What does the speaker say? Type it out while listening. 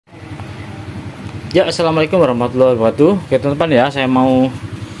Ya, assalamualaikum warahmatullahi wabarakatuh. Oke teman-teman ya, saya mau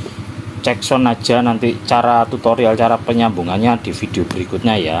cek sound aja, nanti cara tutorial cara penyambungannya di video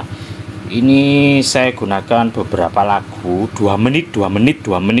berikutnya ya. Ini saya gunakan beberapa lagu 2 menit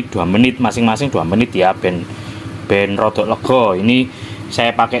masing-masing 2 menit ya, band rodok lego. Ini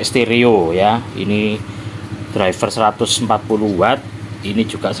saya pakai stereo ya. Ini driver 140 watt, ini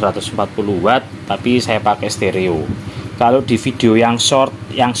juga 140 watt, tapi saya pakai stereo. Kalau di video yang short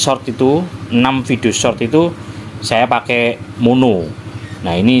itu 6 video short itu saya pakai mono.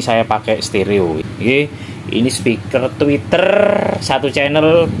 Nah ini saya pakai stereo. Oke, ini speaker Twitter 1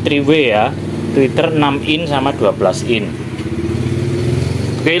 channel 3way ya, Twitter 6 in sama 12 in.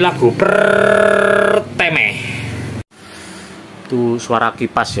 Oke, lagu pertama itu suara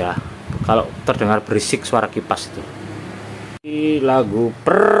kipas ya, kalau terdengar berisik suara kipas itu. Ini lagu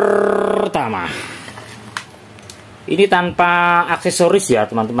pertama. Ini tanpa aksesoris ya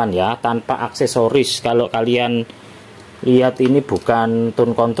teman-teman ya, tanpa aksesoris. Kalau kalian lihat ini bukan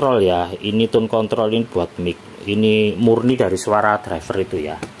tone control ya, ini tone control ini buat mic. Ini murni dari suara driver itu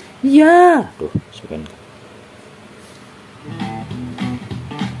ya. Iya, tuh sebentar.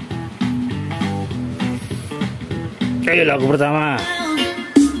 Oke, lagu pertama.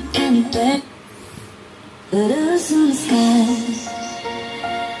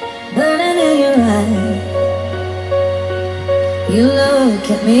 You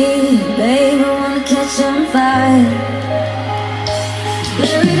look at me, babe, I wanna catch on fire.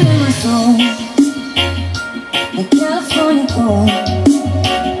 Buried in my soul, like California gold.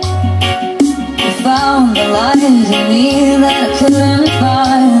 You found the light in me that I couldn't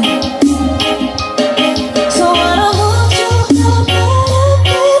find. So when I want you, you're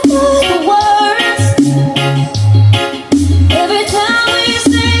better with the words. Every time we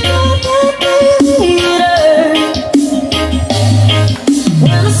say goodbye, baby, it hurts.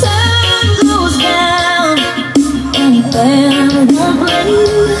 When the sun goes down and the band won't play,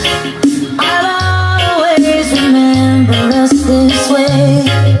 I'll always remember us this way.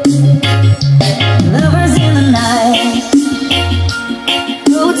 Lovers in the night,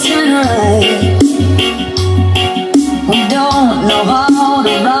 roots in the right. We don't know how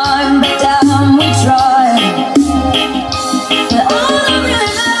to rhyme, but damn we try. But all I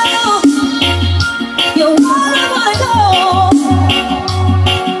really know, you're where I wanna go.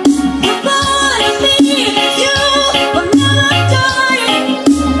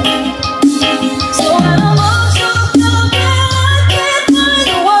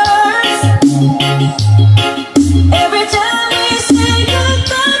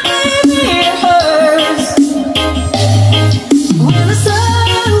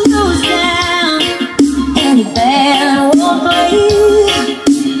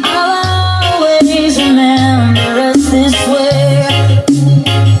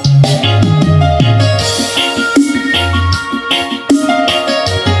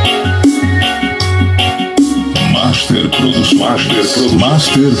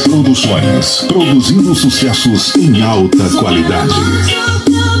 Master Produções, produzindo sucessos em alta qualidade.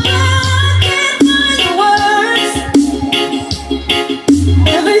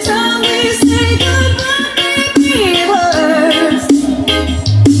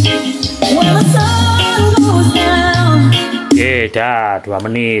 Oke, dah 2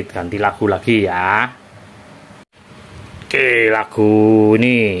 menit, ganti lagu lagi ya. Oke, lagu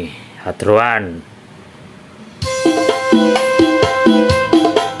ini hadroan.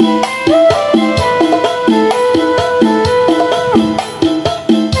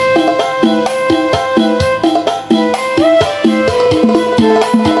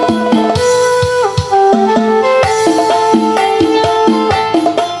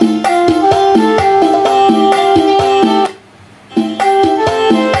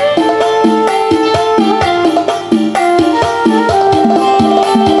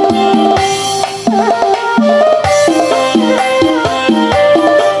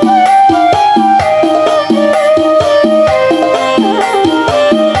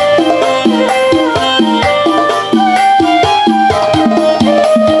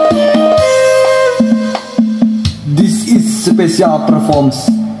 Special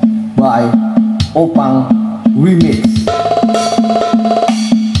performance by Opang Remix.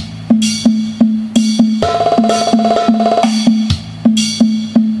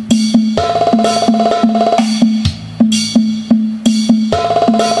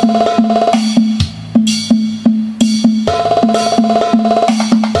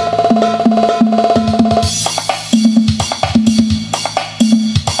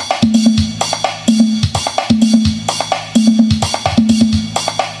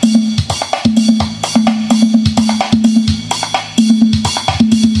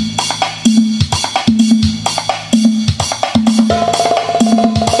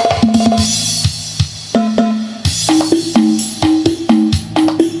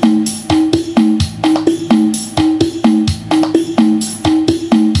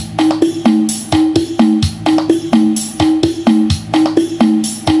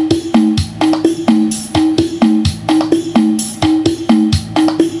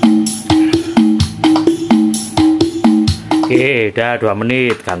 Ya 2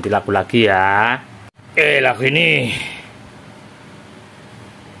 menit ganti lagu lagi ya. Lagu ini.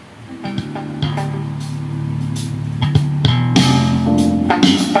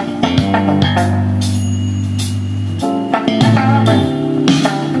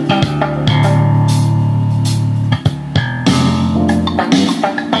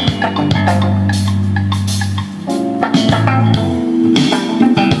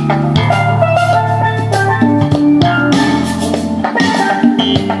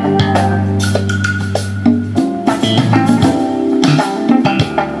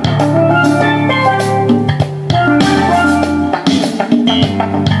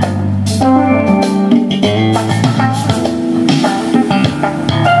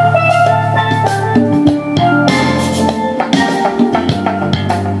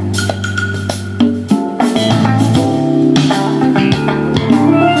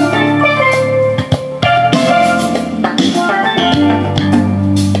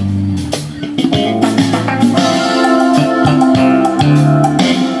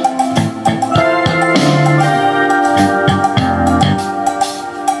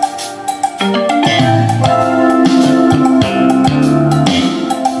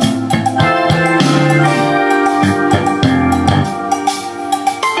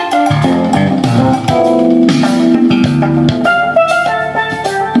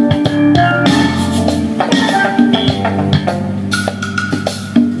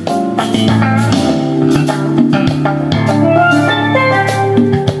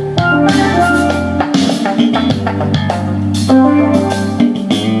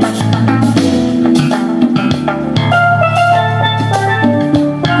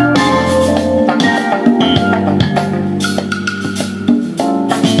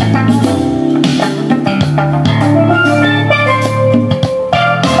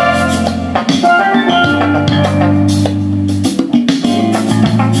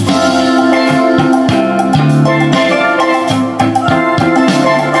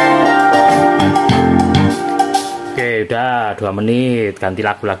 Udah 2 menit ganti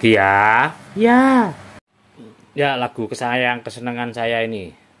lagu lagi ya. Ya lagu kesenangan saya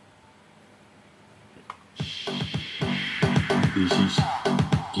ini. This is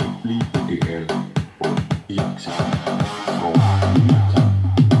Kipli DL Yaksa from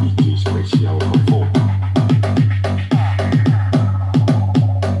DJ Special Perform.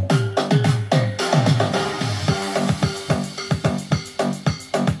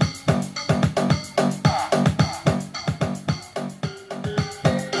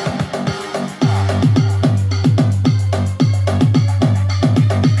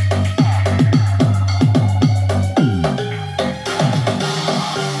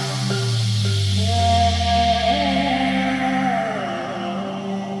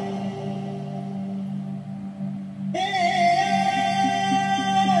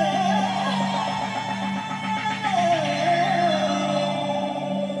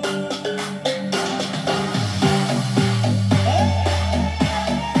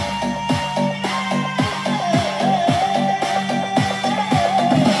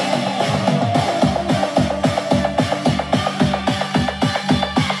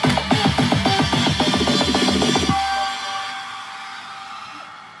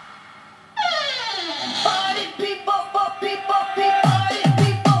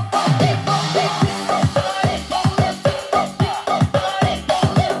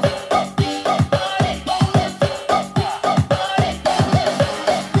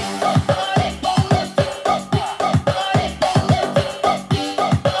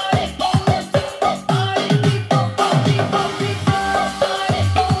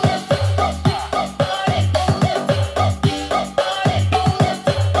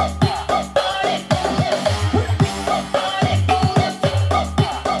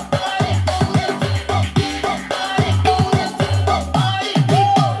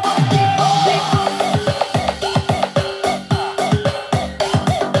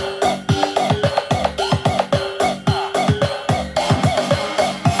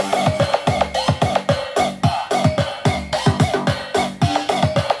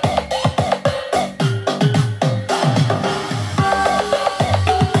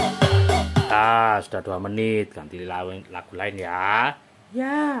 Sudah 2 menit ganti lagu lain ya.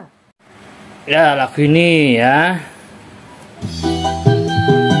 Ya lagu ini ya.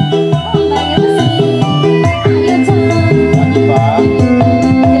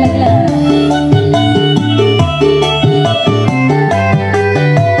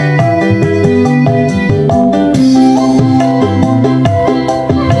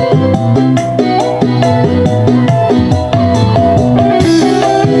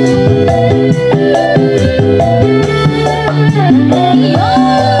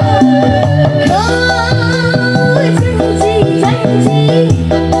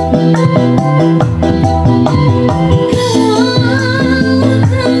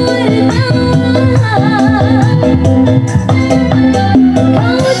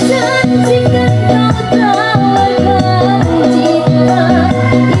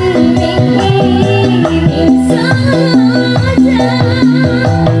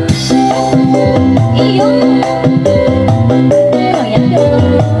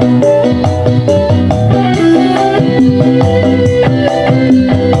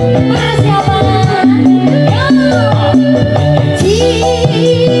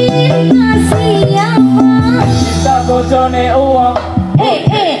 Bojone uang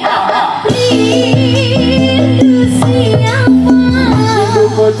rindu siapa itu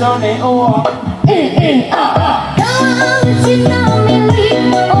bojone uang kau cinta milik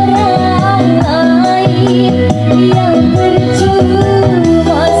orang lain yang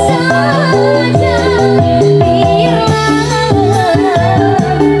percuma saja bila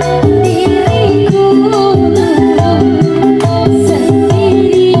diriku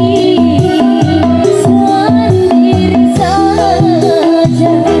sendiri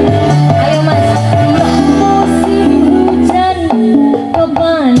saja. Ayo mas, musim hujan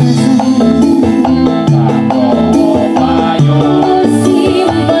kepanasan, musim panas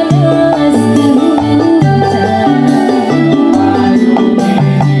kehujanan,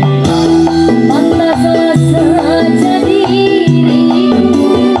 pantaslah saja diriku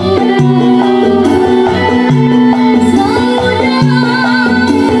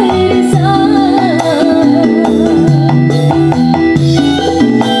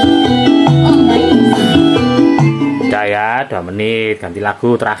udah ya, 2 menit, ganti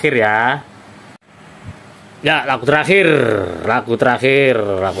lagu terakhir ya. Ya, lagu terakhir. Glamour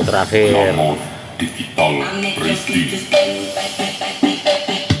Digital Pretty.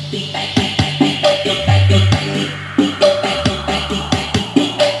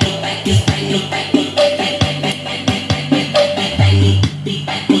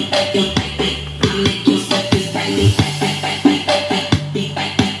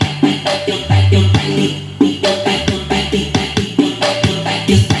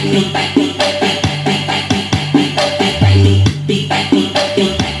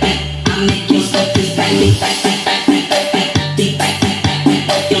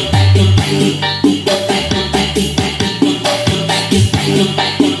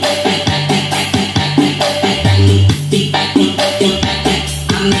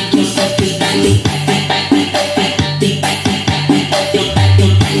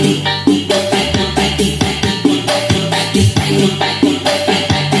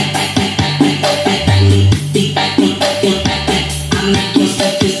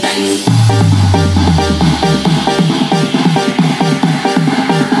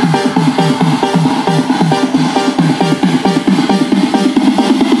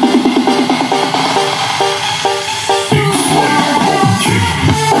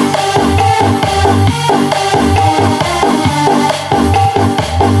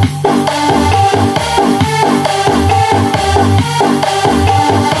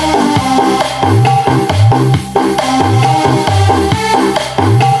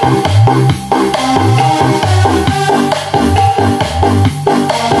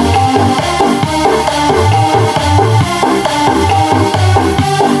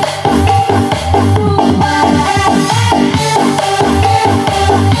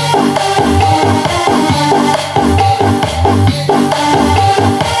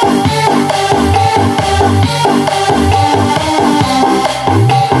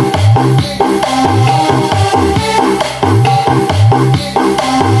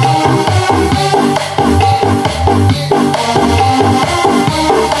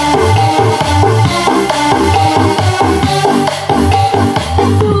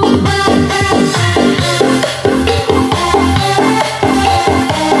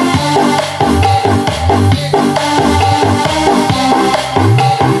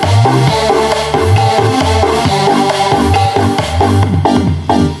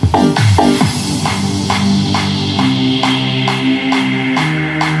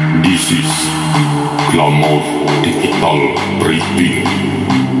 Glamour Digital Breathing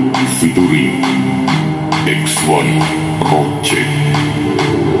featuring X1 Project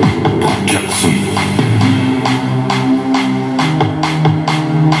Production.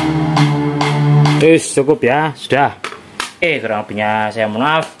 Cukup ya, sudah. Kurang lebihnya saya mohon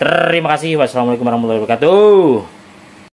maaf. Terima kasih. Wassalamualaikum warahmatullahi wabarakatuh.